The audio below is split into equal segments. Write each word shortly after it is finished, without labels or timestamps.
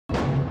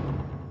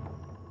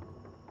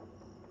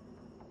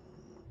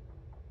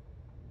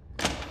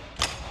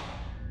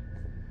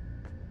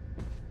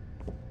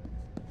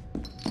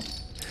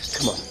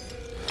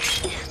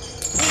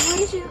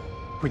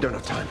We don't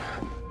have time.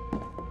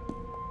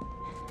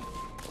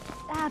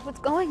 Dad, what's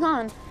going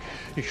on?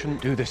 You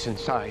shouldn't do this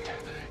inside.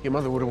 Your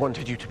mother would have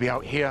wanted you to be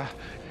out here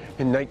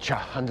in nature,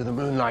 under the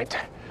moonlight.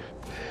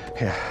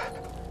 Here,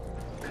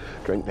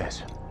 drink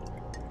this.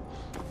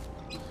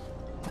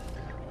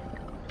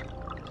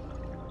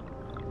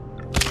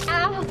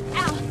 Ow,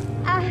 ow,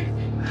 ow.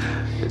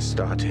 It's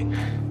starting.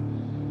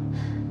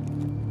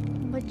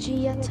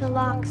 Magia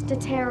Talax de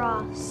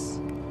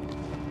Terras.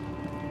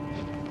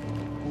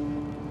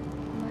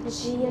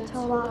 Magia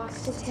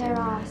Talax de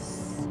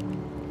Terras.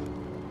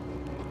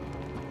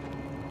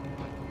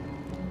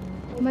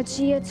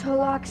 Magia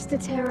Talax de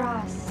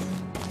Terras.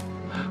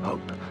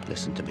 Hope,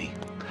 listen to me.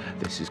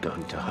 This is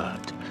going to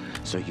hurt.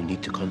 So you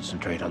need to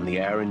concentrate on the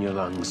air in your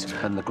lungs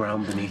and the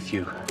ground beneath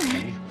you.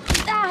 Okay?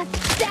 Dad!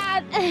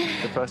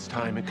 The first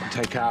time it can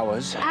take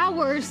hours.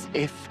 Hours?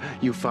 If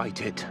you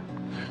fight it.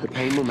 The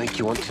pain will make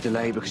you want to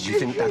delay because you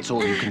think that's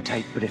all you can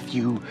take, but if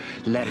you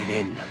let it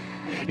in,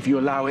 if you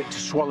allow it to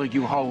swallow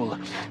you whole,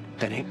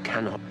 then it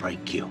cannot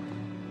break you.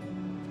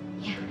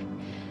 Yeah,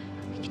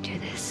 we can do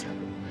this.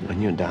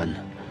 When you're done,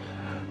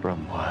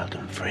 run wild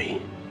and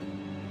free.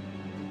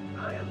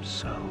 I am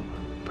so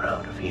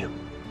proud of you.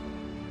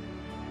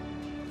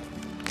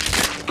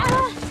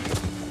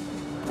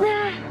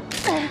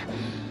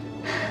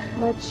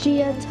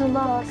 Magia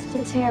Talax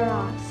de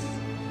Terras.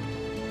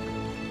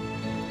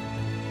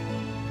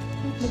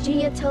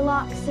 Magia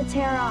Talax de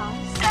Terras.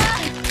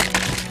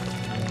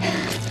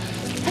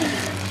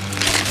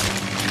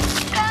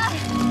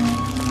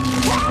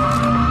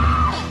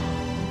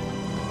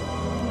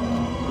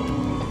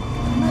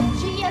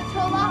 Magia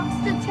Talax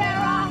de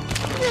Terras.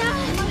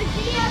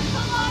 Magia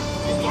Talax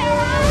de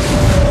Terras.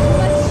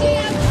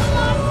 Magia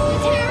Talax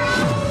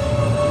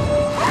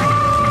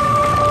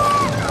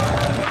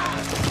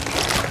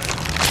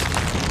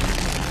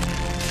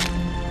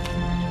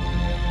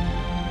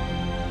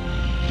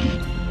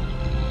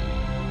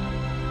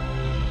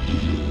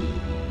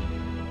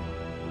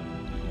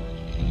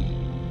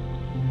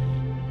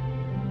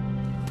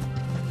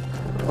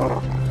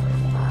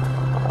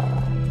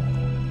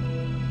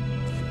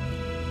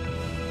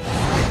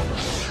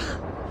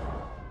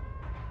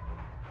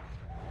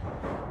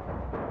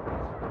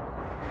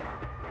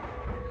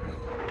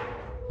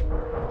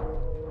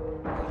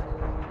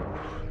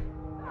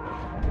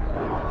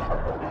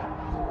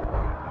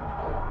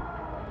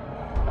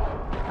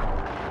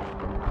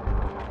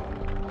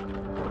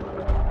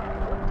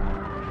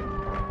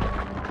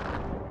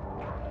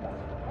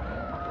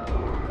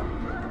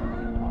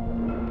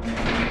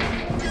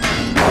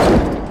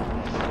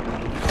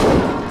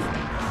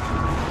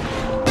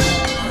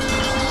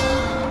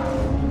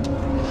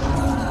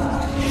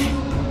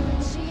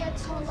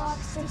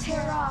de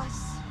Terras.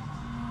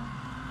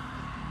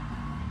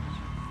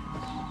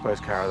 Where's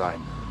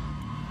Caroline?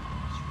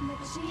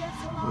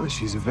 Well,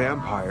 she's a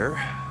vampire,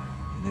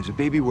 and there's a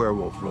baby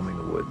werewolf roaming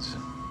the woods.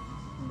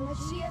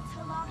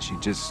 She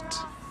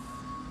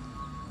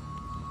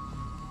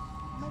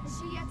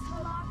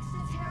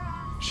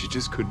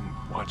just couldn't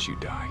watch you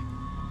die.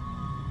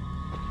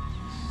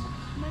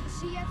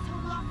 Magia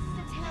Talax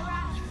de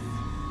Terras.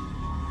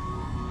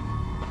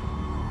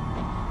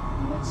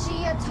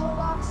 Magia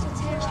Talax de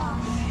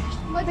Terras.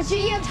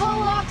 Magia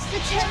Talax de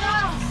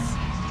Terras.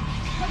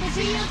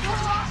 Magia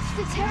Talax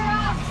de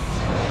Terras.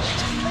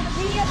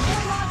 Magia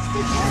Talax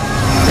de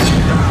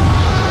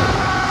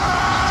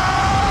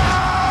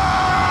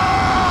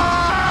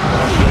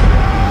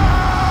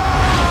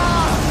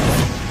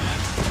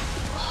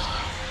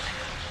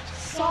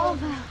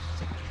Salva.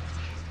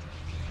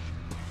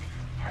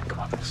 All right, come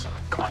on,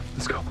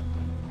 let's go.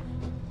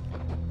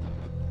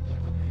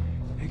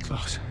 Hey,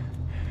 Klaus.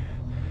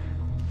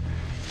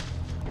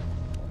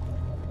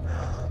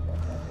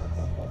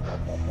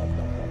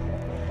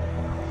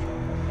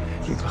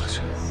 Hey, Klaus.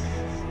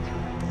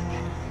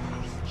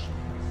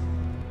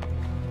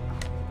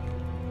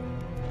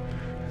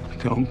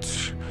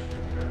 Don't